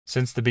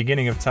Since the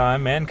beginning of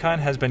time,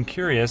 mankind has been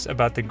curious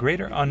about the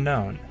greater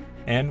unknown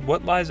and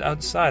what lies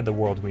outside the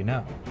world we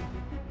know.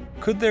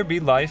 Could there be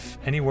life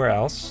anywhere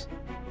else?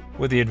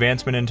 With the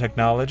advancement in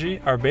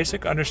technology, our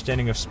basic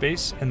understanding of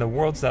space and the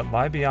worlds that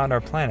lie beyond our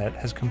planet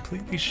has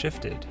completely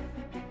shifted.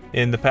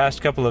 In the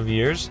past couple of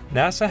years,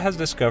 NASA has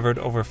discovered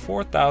over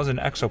 4,000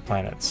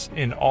 exoplanets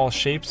in all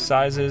shapes,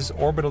 sizes,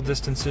 orbital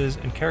distances,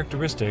 and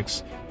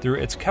characteristics through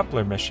its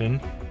Kepler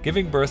mission,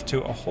 giving birth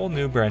to a whole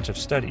new branch of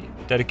study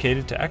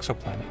dedicated to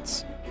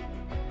exoplanets.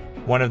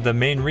 One of the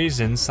main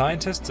reasons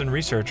scientists and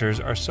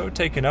researchers are so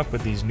taken up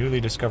with these newly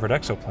discovered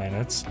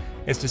exoplanets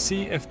is to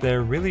see if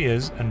there really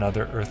is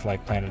another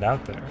Earth-like planet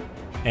out there,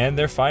 and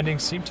their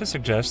findings seem to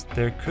suggest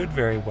there could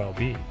very well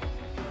be.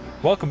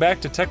 Welcome back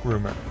to Tech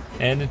Rumor,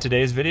 and in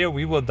today's video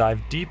we will dive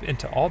deep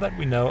into all that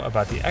we know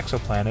about the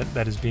exoplanet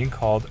that is being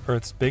called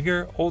Earth's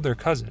bigger, older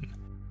cousin.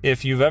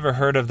 If you've ever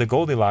heard of the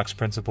Goldilocks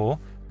principle,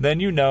 then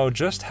you know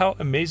just how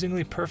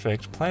amazingly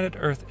perfect planet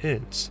Earth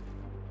is.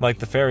 Like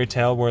the fairy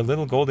tale where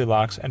little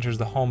Goldilocks enters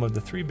the home of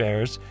the three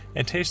bears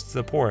and tastes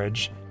the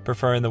porridge,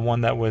 preferring the one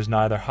that was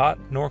neither hot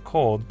nor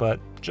cold but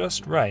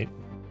just right,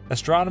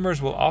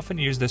 astronomers will often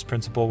use this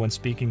principle when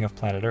speaking of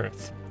planet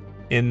Earth,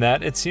 in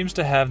that it seems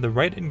to have the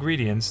right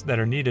ingredients that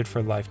are needed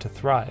for life to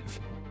thrive,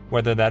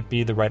 whether that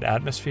be the right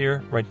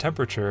atmosphere, right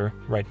temperature,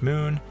 right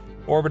moon,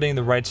 orbiting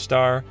the right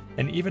star,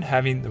 and even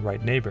having the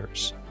right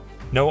neighbors.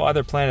 No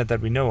other planet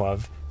that we know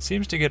of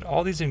seems to get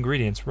all these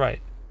ingredients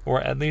right,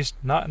 or at least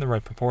not in the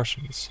right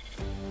proportions.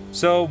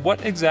 So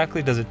what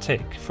exactly does it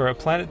take for a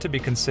planet to be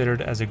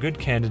considered as a good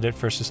candidate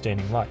for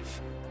sustaining life,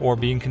 or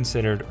being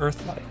considered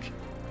Earth-like?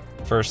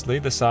 Firstly,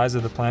 the size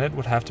of the planet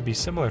would have to be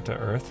similar to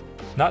Earth,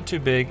 not too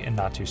big and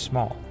not too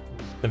small.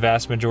 The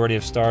vast majority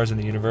of stars in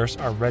the universe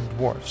are red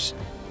dwarfs,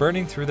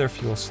 burning through their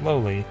fuel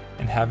slowly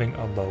and having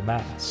a low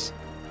mass.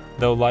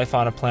 Though life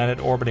on a planet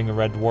orbiting a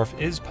red dwarf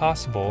is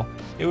possible,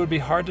 it would be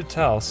hard to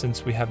tell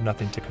since we have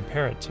nothing to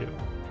compare it to.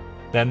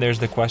 Then there's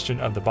the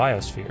question of the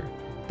biosphere,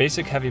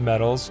 basic heavy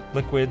metals,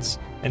 liquids,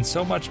 and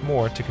so much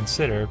more to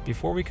consider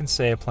before we can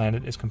say a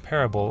planet is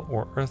comparable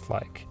or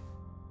Earth-like.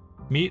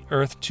 Meet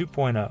Earth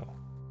 2.0.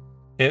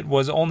 It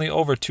was only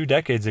over 2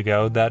 decades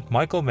ago that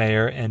Michael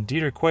Mayer and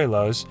Dieter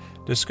Queloz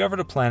discovered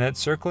a planet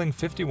circling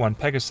 51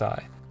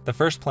 Pegasi, the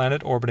first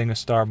planet orbiting a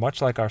star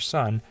much like our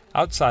Sun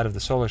outside of the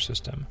solar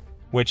system,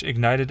 which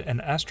ignited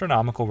an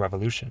astronomical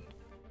revolution.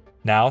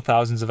 Now,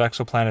 thousands of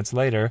exoplanets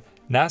later,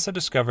 NASA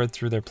discovered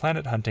through their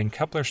planet-hunting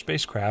Kepler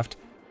spacecraft,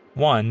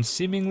 one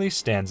seemingly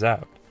stands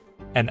out.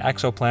 An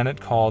exoplanet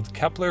called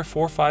Kepler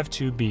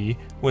 452b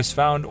was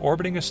found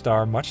orbiting a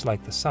star much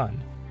like the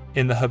Sun,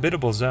 in the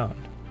habitable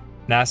zone.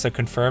 NASA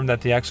confirmed that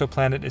the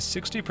exoplanet is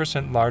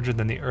 60% larger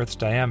than the Earth's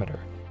diameter,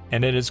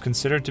 and it is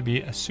considered to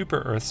be a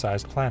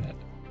super-Earth-sized planet.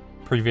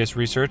 Previous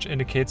research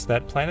indicates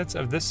that planets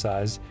of this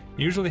size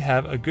usually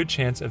have a good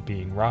chance of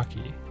being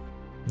rocky.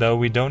 Though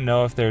we don't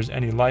know if there's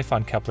any life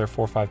on Kepler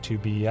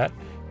 452b yet,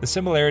 the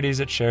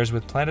similarities it shares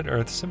with planet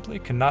Earth simply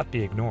cannot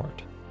be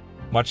ignored.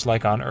 Much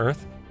like on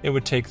Earth, it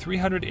would take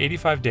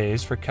 385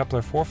 days for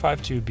Kepler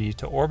 452b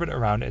to orbit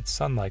around its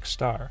Sun-like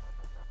star.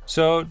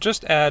 So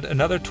just add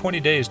another 20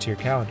 days to your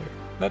calendar.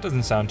 That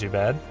doesn't sound too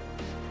bad.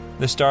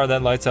 The star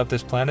that lights up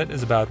this planet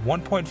is about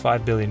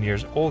 1.5 billion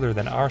years older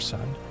than our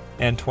Sun,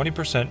 and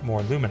 20%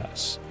 more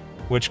luminous,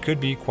 which could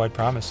be quite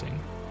promising.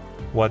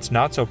 What's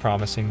not so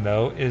promising,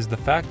 though, is the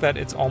fact that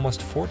it's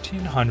almost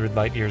 1,400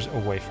 light-years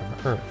away from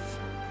Earth.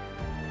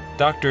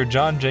 Dr.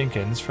 John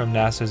Jenkins from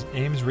NASA's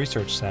Ames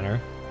Research Center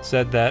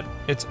said that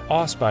it's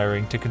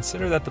awe-inspiring to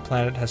consider that the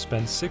planet has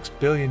spent 6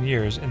 billion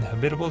years in the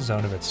habitable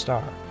zone of its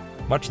star,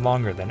 much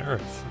longer than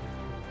Earth.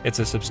 It's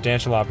a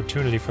substantial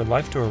opportunity for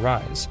life to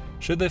arise,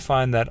 should they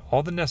find that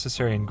all the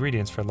necessary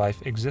ingredients for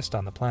life exist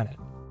on the planet.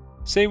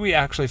 Say we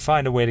actually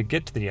find a way to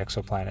get to the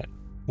exoplanet.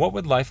 What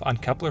would life on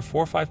Kepler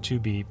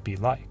 452b be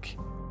like?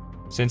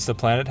 Since the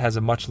planet has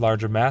a much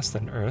larger mass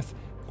than Earth,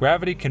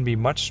 gravity can be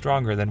much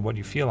stronger than what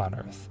you feel on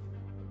Earth.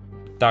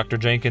 Dr.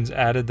 Jenkins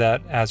added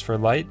that, as for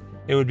light,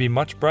 it would be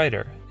much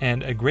brighter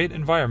and a great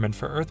environment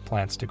for Earth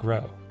plants to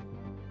grow.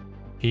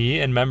 He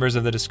and members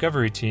of the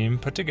Discovery team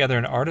put together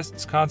an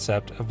artist's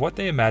concept of what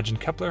they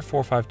imagined Kepler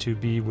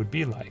 452b would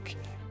be like,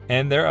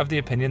 and they're of the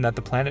opinion that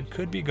the planet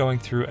could be going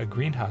through a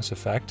greenhouse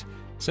effect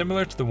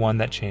similar to the one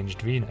that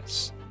changed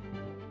Venus.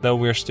 Though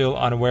we're still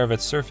unaware of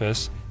its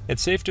surface,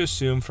 it's safe to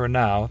assume for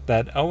now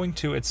that owing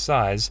to its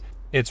size,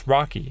 it's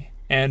rocky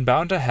and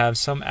bound to have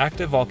some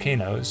active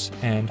volcanoes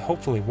and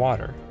hopefully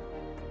water.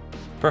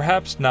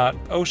 Perhaps not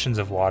oceans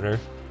of water,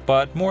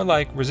 but more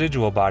like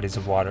residual bodies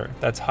of water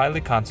that's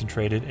highly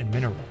concentrated in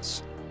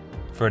minerals.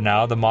 For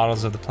now, the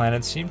models of the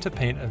planet seem to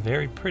paint a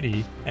very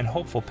pretty and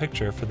hopeful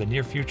picture for the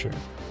near future,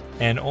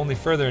 and only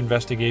further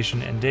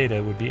investigation and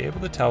data would be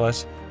able to tell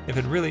us if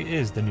it really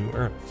is the new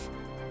Earth.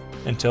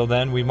 Until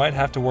then, we might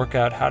have to work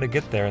out how to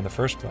get there in the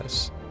first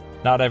place.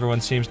 Not everyone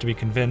seems to be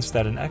convinced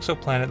that an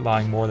exoplanet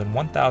lying more than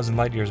 1,000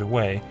 light-years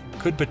away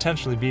could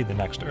potentially be the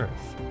next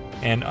Earth,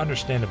 and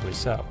understandably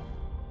so.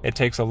 It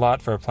takes a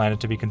lot for a planet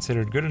to be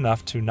considered good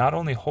enough to not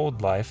only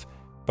hold life,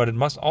 but it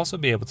must also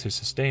be able to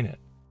sustain it.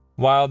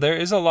 While there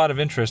is a lot of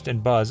interest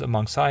and buzz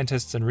among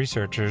scientists and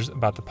researchers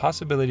about the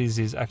possibilities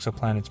these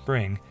exoplanets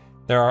bring,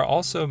 there are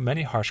also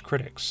many harsh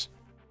critics.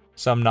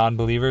 Some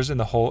non-believers in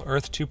the whole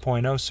Earth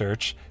 2.0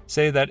 search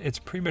say that it's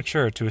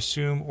premature to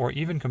assume or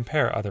even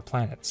compare other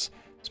planets,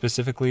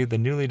 specifically the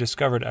newly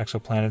discovered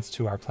exoplanets,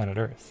 to our planet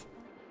Earth.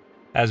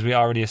 As we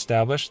already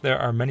established, there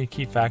are many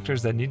key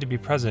factors that need to be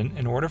present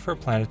in order for a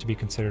planet to be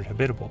considered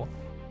habitable.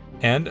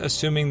 And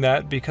assuming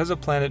that because a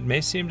planet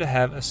may seem to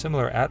have a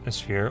similar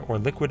atmosphere or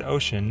liquid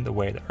ocean the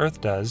way the Earth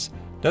does,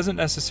 doesn't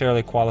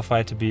necessarily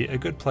qualify to be a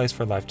good place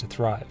for life to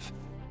thrive.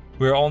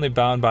 We are only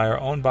bound by our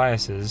own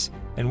biases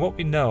and what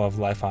we know of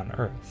life on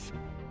Earth.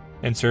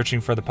 In searching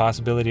for the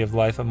possibility of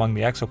life among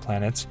the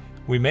exoplanets,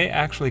 we may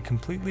actually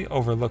completely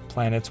overlook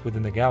planets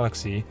within the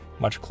galaxy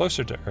much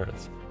closer to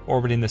Earth,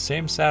 orbiting the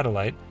same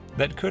satellite,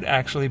 that could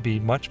actually be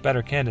much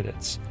better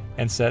candidates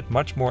and set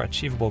much more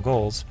achievable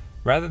goals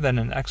rather than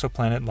an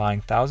exoplanet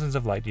lying thousands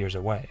of light years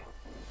away.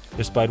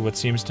 Despite what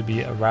seems to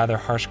be a rather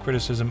harsh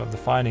criticism of the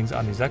findings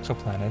on these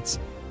exoplanets,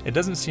 it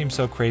doesn't seem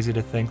so crazy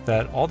to think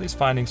that all these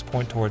findings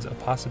point towards a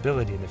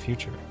possibility in the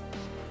future.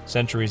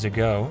 Centuries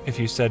ago, if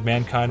you said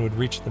mankind would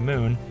reach the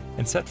moon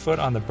and set foot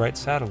on the bright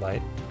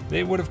satellite,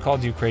 they would have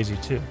called you crazy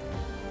too.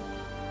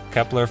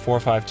 Kepler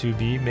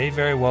 452b may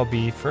very well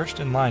be first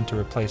in line to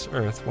replace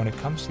Earth when it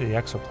comes to the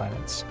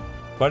exoplanets,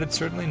 but it's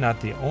certainly not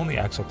the only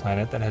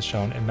exoplanet that has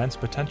shown immense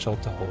potential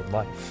to hold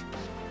life.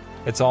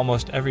 It's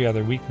almost every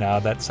other week now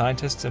that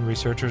scientists and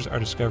researchers are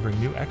discovering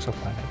new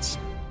exoplanets,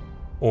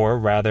 or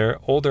rather,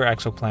 older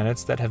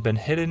exoplanets that have been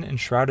hidden and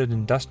shrouded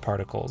in dust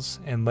particles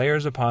and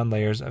layers upon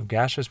layers of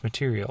gaseous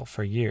material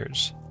for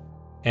years.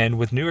 And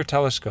with newer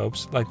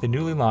telescopes, like the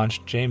newly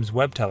launched James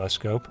Webb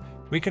Telescope,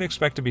 we can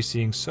expect to be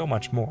seeing so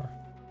much more.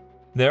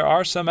 There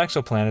are some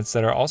exoplanets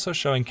that are also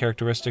showing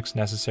characteristics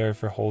necessary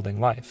for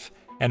holding life,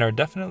 and are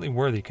definitely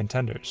worthy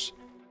contenders.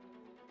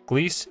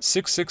 Gliese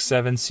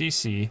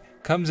 667cc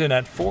comes in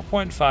at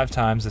 4.5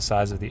 times the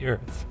size of the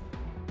Earth,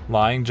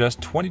 lying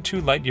just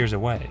 22 light-years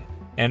away,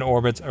 and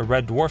orbits a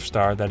red dwarf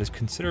star that is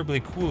considerably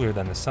cooler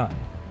than the Sun,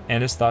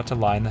 and is thought to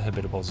lie in the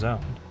habitable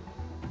zone.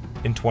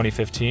 In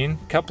 2015,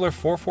 Kepler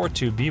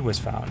 442b was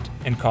found,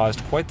 and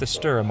caused quite the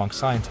stir among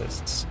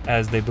scientists,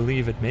 as they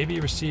believe it may be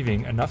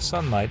receiving enough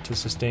sunlight to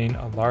sustain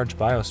a large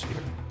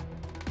biosphere.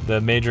 The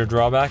major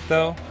drawback,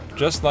 though,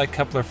 just like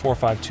Kepler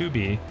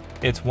 452b,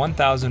 it's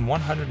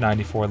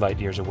 1,194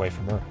 light-years away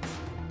from Earth.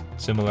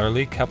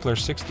 Similarly, Kepler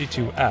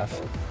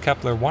 62f,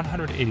 Kepler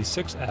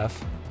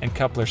 186f, and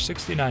Kepler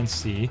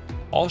 69c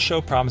all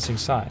show promising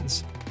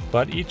signs,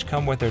 but each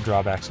come with their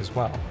drawbacks as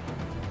well.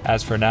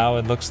 As for now,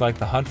 it looks like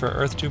the hunt for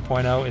Earth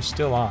 2.0 is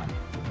still on,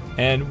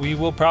 and we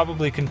will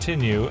probably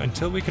continue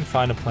until we can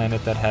find a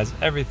planet that has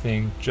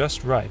everything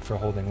just right for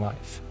holding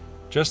life,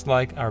 just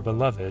like our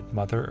beloved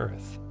Mother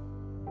Earth.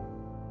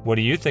 What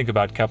do you think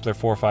about Kepler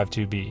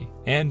 452b,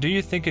 and do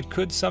you think it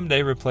could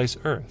someday replace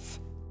Earth?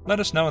 Let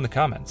us know in the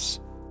comments.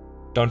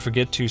 Don't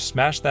forget to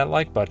smash that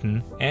like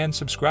button and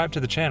subscribe to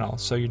the channel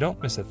so you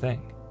don't miss a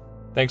thing.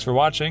 Thanks for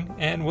watching,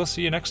 and we'll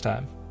see you next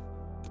time.